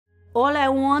All I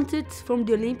wanted from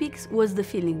the Olympics was the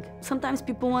feeling. Sometimes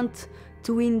people want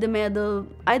to win the medal,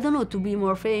 I don't know, to be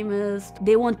more famous.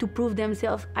 They want to prove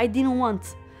themselves. I didn't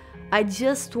want. I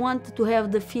just wanted to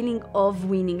have the feeling of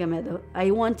winning a medal.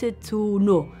 I wanted to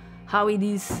know how it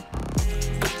is.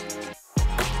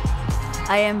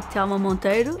 I am Telma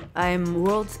Monteiro. I'm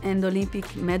world and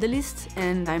Olympic medalist,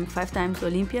 and I'm 5 times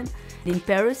Olympian. In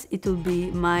Paris, it will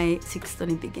be my 6th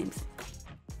Olympic Games.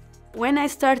 When I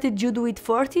started judo with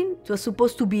 14, it was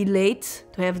supposed to be late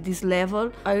to have this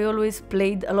level. I always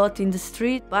played a lot in the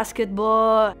street,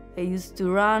 basketball, I used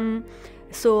to run.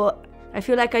 So I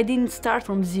feel like I didn't start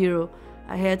from zero.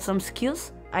 I had some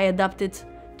skills, I adapted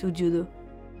to judo.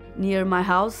 Near my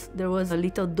house, there was a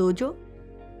little dojo.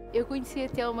 Eu conheci a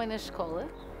Telma na escola,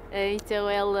 então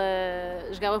ela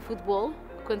jogava futebol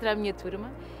contra a minha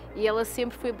turma e ela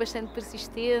sempre foi bastante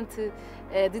persistente,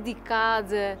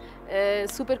 dedicada,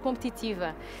 super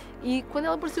competitiva. E quando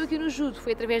ela apareceu aqui no judo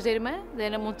foi através da irmã, da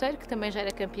Ana Monteiro, que também já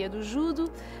era campeã do judo,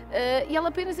 e ela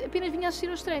apenas vinha assistir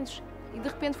aos treinos e de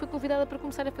repente foi convidada para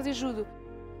começar a fazer judo.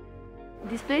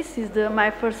 This place is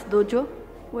my first dojo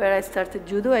where I started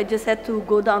judo. I just had to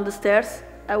go down the stairs.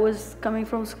 I was coming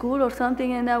from school or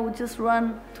something and I would just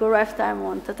run to arrive time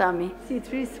on tatami. See, it's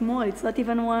really small, it's not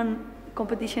even one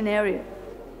competition area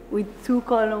with 2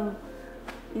 columns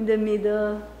in the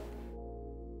middle.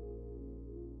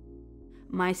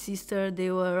 My sister,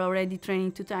 they were already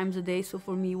training 2 times a day, so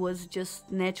for me it was just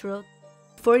natural.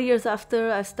 4 years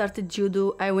after I started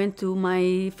judo, I went to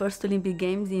my first Olympic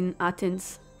Games in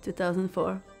Athens,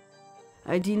 2004.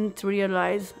 I didn't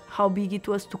realize how big it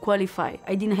was to qualify.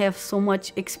 I didn't have so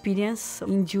much experience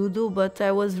in judo, but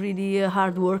I was really a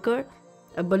hard worker,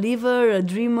 a believer, a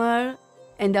dreamer,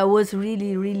 and I was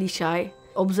really, really shy.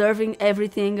 Observing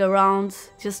everything around,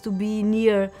 just to be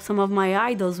near some of my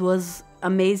idols was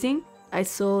amazing. I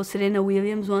saw Serena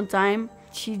Williams one time.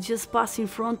 She just passed in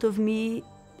front of me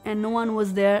and no one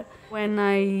was there. When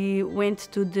I went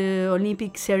to the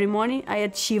Olympic ceremony, I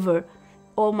had shiver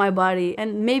all my body,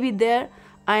 and maybe there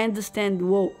I understand,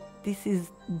 whoa, this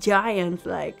is giant.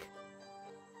 Like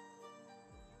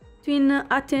between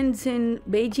Athens and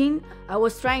Beijing, I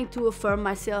was trying to affirm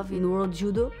myself in world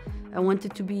judo. I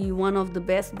wanted to be one of the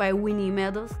best by winning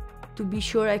medals, to be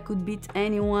sure I could beat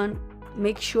anyone,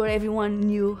 make sure everyone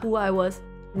knew who I was,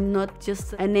 not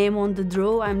just a name on the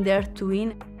draw. I'm there to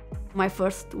win. My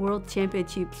first World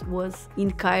Championships was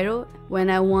in Cairo. When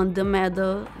I won the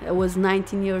medal, I was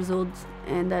 19 years old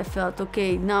and I felt,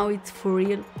 okay, now it's for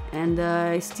real and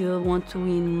I still want to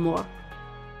win more.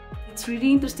 It's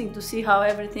really interesting to see how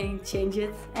everything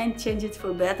changes and changes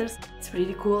for better. It's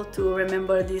really cool to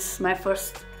remember this, my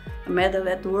first medal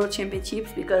at the World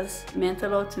Championships, because it meant a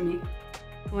lot to me.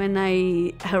 When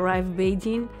I arrived in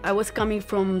Beijing, I was coming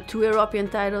from 2 European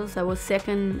titles. I was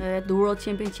 2nd at the World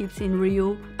Championships in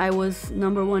Rio. I was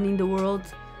 #1 in the world.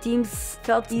 Teams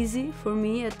felt easy for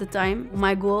me at the time.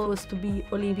 My goal was to be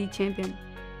Olympic champion.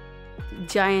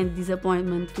 Giant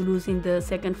disappointment to lose in the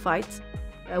 2nd fight.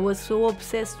 I was so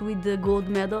obsessed with the gold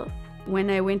medal. When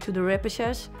I went to the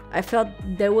repechage, I felt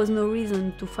there was no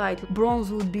reason to fight.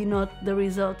 Bronze would be not the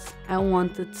results I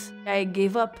wanted. I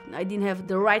gave up. I didn't have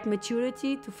the right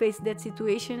maturity to face that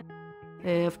situation.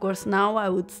 Of course, now I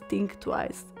would think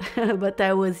twice, but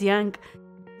I was young.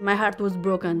 My heart was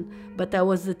broken, but I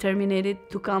was determined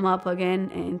to come up again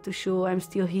and to show I'm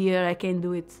still here, I can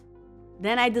do it.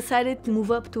 Then I decided to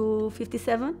move up to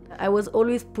 57. I was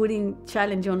always putting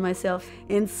challenge on myself,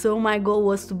 and so my goal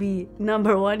was to be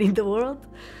 #1 in the world.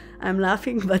 I'm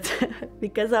laughing, but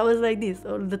because I was like this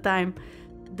all the time.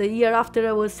 The year after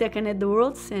I was 2nd at the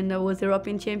Worlds and I was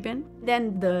European champion.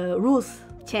 Then the rules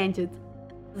changed.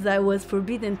 I was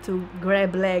forbidden to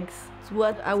grab legs. It's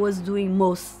what I was doing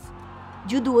most.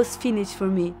 Judo was finished for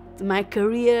me. My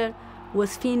career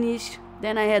was finished.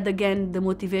 Then I had again the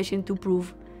motivation to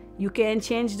prove you can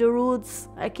change the rules,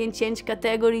 I can change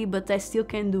category, but I still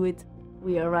can do it.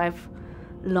 We arrived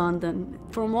London.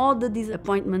 From all the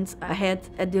disappointments I had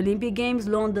at the Olympic Games,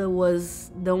 London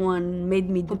was the one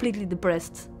made me completely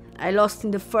depressed. I lost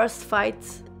in the first fight,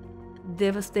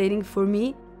 devastating for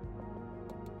me.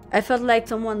 I felt like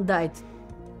someone died.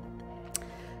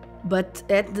 But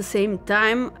at the same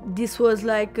time, this was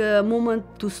like a moment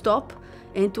to stop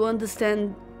and to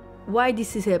understand why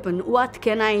this has happened, what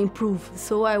can I improve.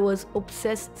 So I was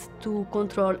obsessed to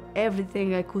control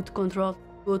everything I could control.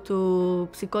 Go to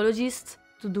psychologist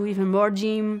to do even more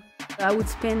gym. I would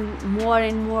spend more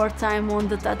and more time on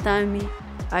the tatami.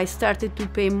 I started to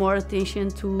pay more attention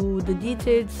to the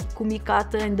details,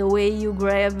 Kata, and the way you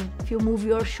grab. If you move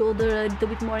your shoulder a little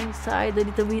bit more inside, a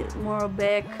little bit more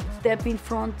back, step in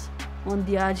front. on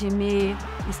the hajime,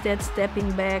 instead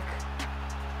stepping back,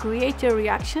 create a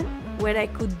reaction where I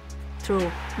could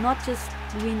throw, not just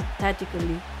win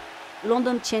tactically.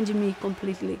 London changed me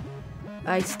completely.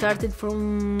 I started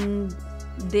from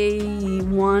day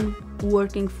one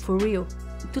working for real.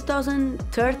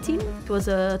 2013 it was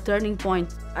a turning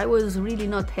point. I was really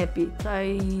not happy.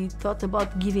 I thought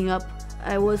about giving up.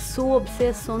 I was so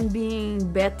obsessed on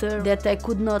being better that I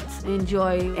could not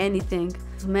enjoy anything.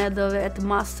 Medal at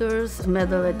Masters,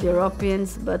 medal at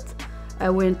Europeans, but I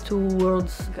went to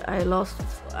Worlds, I lost.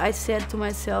 I said to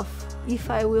myself, if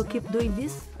I will keep doing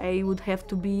this, I would have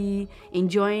to be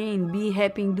enjoying, be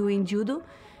happy in doing judo.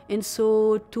 And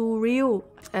so to Rio,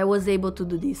 I was able to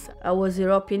do this. I was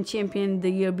European champion the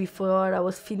year before. I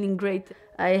was feeling great.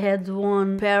 I had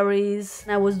won Paris.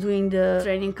 I was doing the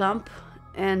training camp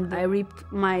and I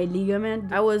ripped my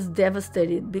ligament. I was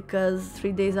devastated because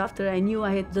 3 days after I knew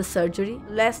I had the surgery.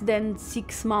 Less than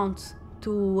 6 months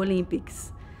to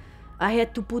Olympics. I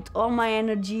had to put all my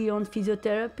energy on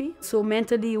physiotherapy, so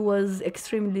mentally it was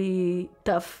extremely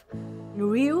tough. In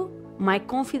Rio, my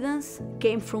confidence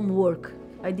came from work.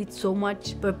 I did so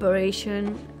much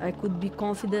preparation. I could be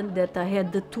confident that I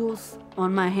had the tools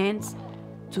on my hands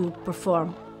to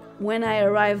perform. When I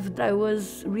arrived, I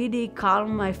was really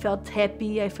calm. I felt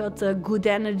happy. I felt a good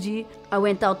energy. I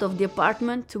went out of the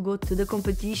apartment to go to the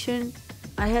competition.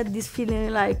 I had this feeling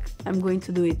like I'm going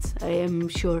to do it. I am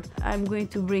sure. I'm going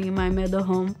to bring my medal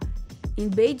home.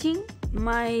 In Beijing,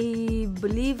 my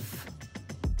belief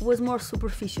was more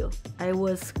superficial. I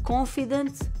was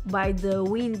confident by the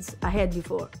wins I had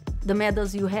before. The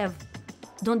medals you have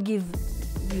don't give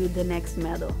you the next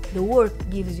medal. The work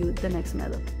gives you the next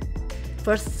medal.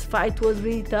 First fight was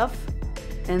really tough,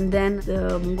 and then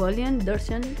the Mongolian,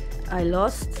 Darshan, I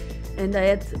lost. And I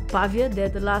had Pavia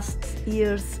that the last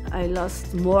years I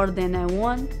lost more than I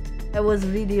won. I was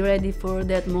really ready for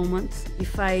that moment.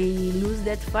 If I lose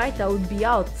that fight, I would be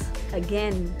out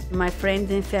again. My friends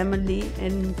and family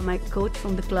and my coach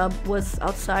from the club was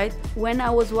outside. When I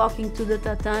was walking to the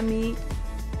tatami,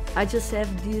 I just have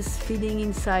this feeling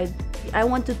inside. I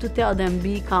wanted to tell them,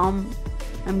 be calm,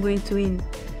 I'm going to win.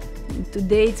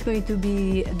 Today it's going to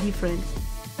be different.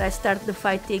 I started the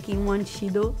fight taking one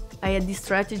Shido. I had this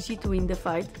strategy to win the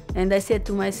fight. And I said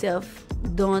to myself,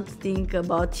 don't think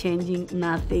about changing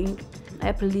nothing.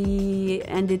 Happily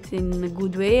ended in a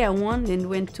good way. I won and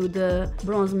went to the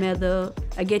bronze medal.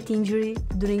 I get injury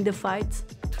during the fight,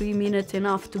 3 minutes and a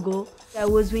half to go. I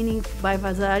was winning by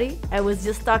Vasari. I was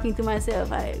just talking to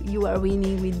myself, you are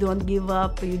winning, we don't give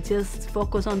up, you just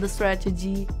focus on the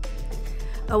strategy.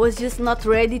 I was just not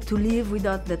ready to live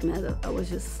without that medal. I was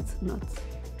just not.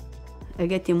 I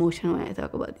get emotional when I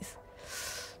talk about this.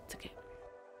 It's okay.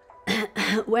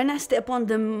 When I step on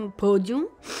the podium,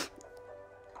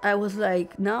 I was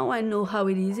like, now I know how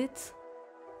it is.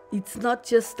 It's not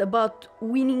just about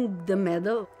winning the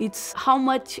medal. It's how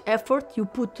much effort you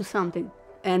put to something.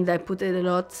 And I put it a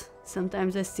lot.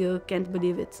 Sometimes I still can't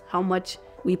believe it, how much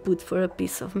we put for a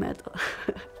piece of metal.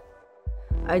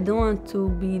 I don't want to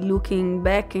be looking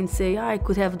back and say, I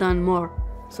could have done more.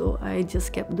 So I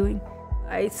just kept doing.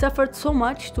 I suffered so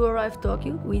much to arrive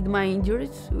Tokyo with my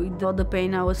injuries, with all the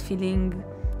pain I was feeling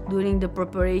during the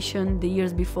preparation the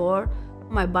years before.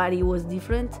 My body was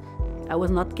different. I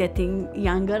was not getting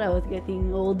younger, I was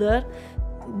getting older.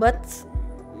 But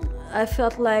I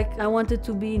felt like I wanted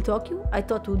to be in Tokyo. I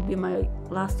thought it would be my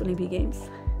last Olympic Games.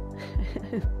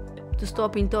 To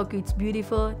stop in Tokyo, it's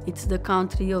beautiful. It's the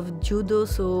country of judo,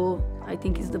 so I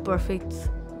think it's the perfect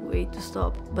way to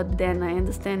stop. But then I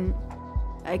understand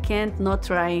I can't not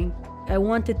trying. I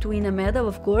wanted to win a medal,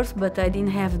 of course, but I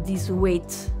didn't have this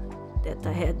weight that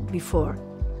I had before.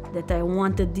 That I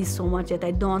wanted this so much that I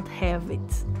don't have it.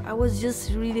 I was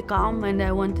just really calm and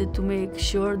I wanted to make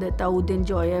sure that I would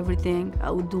enjoy everything. I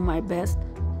would do my best.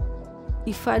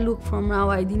 If I look from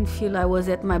now, I didn't feel I was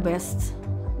at my best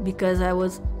because I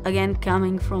was again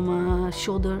coming from a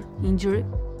shoulder injury.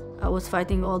 I was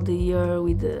fighting all the year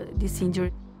with this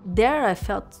injury. There I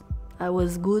felt I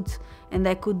was good and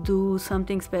I could do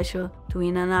something special to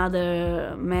win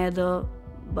another medal,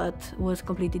 but it was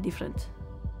completely different.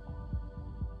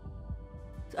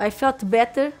 I felt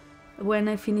better when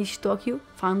I finished Tokyo,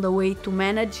 found a way to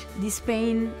manage this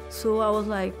pain, so I was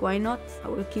like, why not? I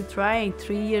will keep trying,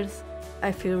 3 years.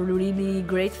 I feel really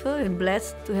grateful and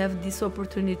blessed to have this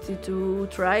opportunity to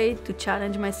try, to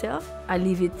challenge myself. I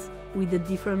live it with a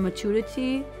different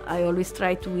maturity. I always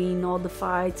try to win all the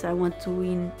fights. I want to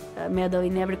win a medal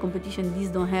in every competition. This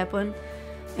don't happen.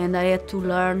 And I had to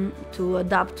learn to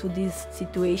adapt to this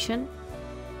situation.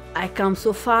 I come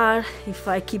so far. If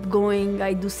I keep going,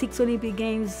 I do 6 Olympic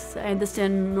Games. I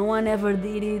understand no one ever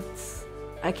did it.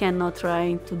 I cannot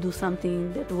try to do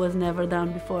something that was never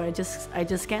done before. I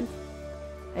just can't.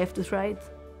 I have to try it.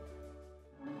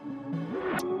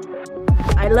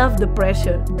 I love the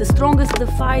pressure. The strongest the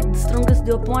fight, the strongest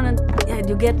the opponent, yeah,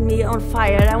 you get me on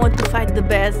fire. I want to fight the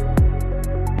best.